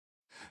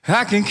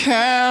I can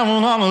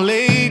count on a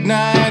late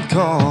night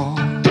call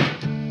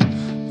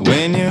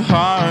when your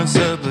heart's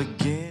up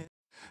again.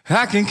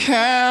 I can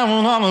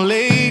count on a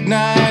late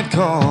night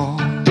call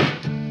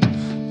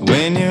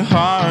when your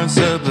heart's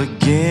up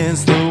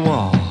against the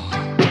wall.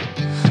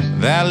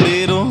 That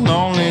little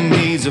lonely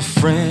needs a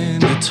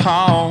friend to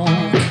talk.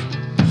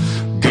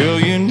 Girl,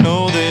 you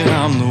know that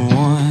I'm the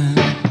one.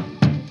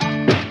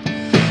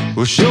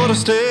 We're sure to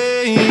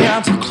stay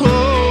out till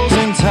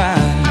closing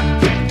time,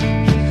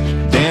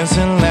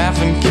 dancing,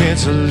 laughing,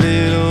 catch a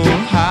little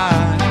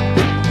high.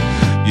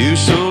 You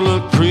sure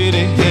look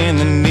pretty in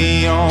the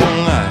neon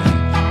light,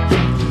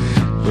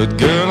 but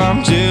girl,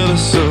 I'm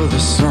jealous of the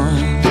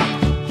sun.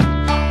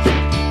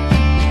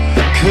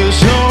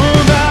 'Cause you're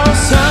about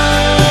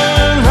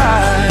sunrise,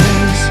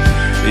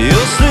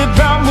 you'll slip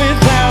out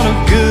without a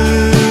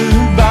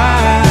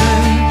goodbye.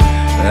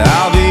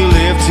 I'll be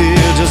left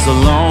here just a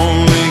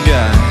lonely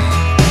guy,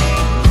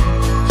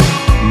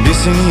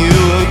 missing you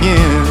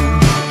again.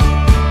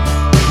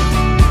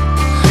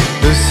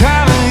 The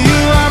side of you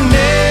I've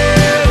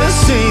never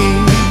seen,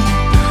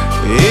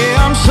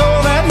 yeah, I'm sure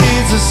that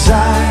needs a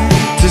sight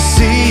to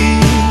see.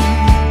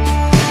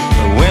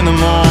 But when the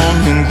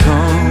morning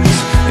comes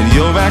and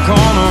you're back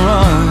on the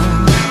run,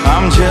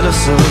 I'm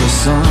jealous of the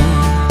sun.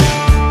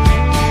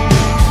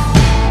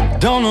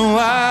 Don't know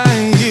why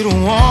you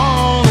don't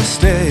wanna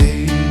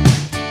stay.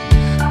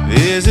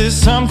 Is it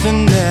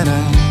something that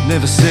I'll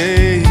never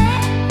say?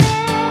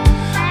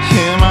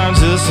 Am I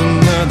just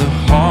another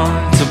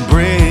heart to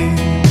break?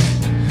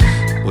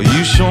 Well,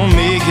 you sure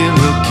make it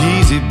look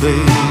easy,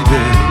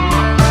 baby.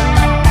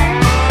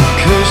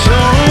 'Cause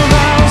you're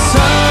about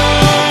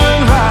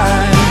sunrise,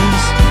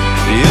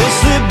 you'll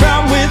slip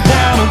out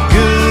without a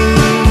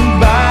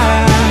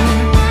goodbye.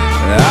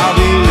 I'll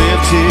be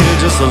left here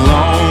just a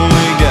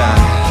lonely guy,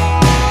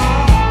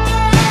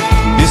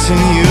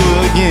 missing you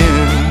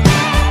again.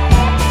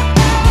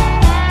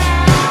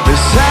 The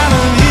side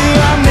of you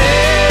I've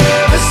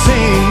never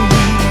seen,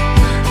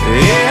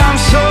 yeah, I'm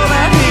sure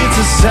that needs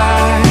a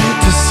sight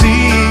to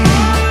see.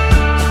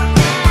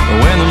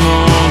 When the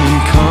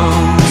morning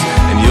comes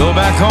and you're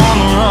back on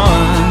the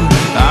run,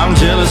 I'm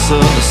jealous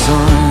of the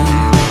sun.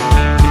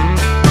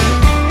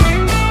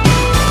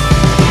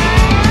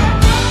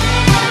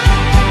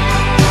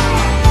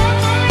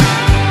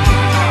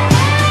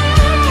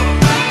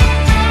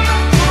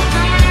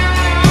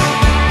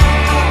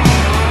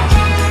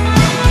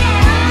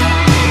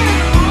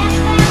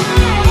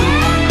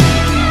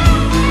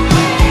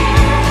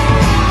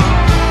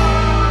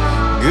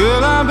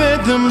 Girl, I bet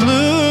them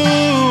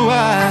blue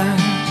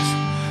eyes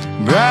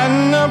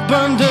brighten up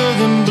under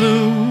them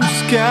blue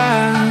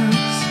skies.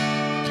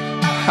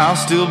 I'll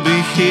still be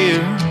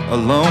here, a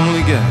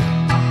lonely guy,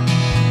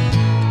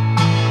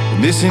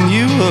 missing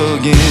you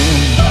again.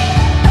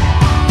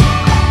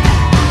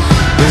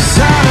 The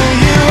side of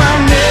you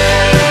I've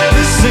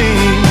never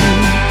seen,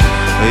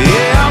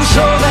 yeah, I'm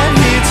sure that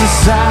needs a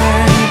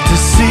sight to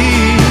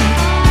see.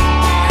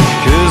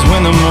 'Cause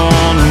when the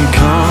morning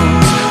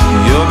comes,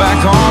 you're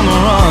back on the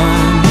run,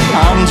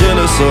 I'm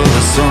jealous of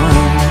the sun.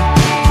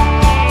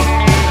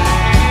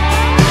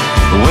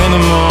 When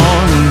the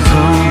morning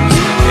comes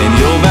and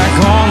you're back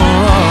on the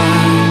run,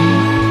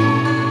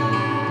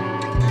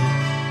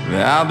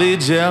 I'll be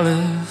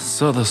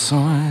jealous of the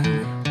sun.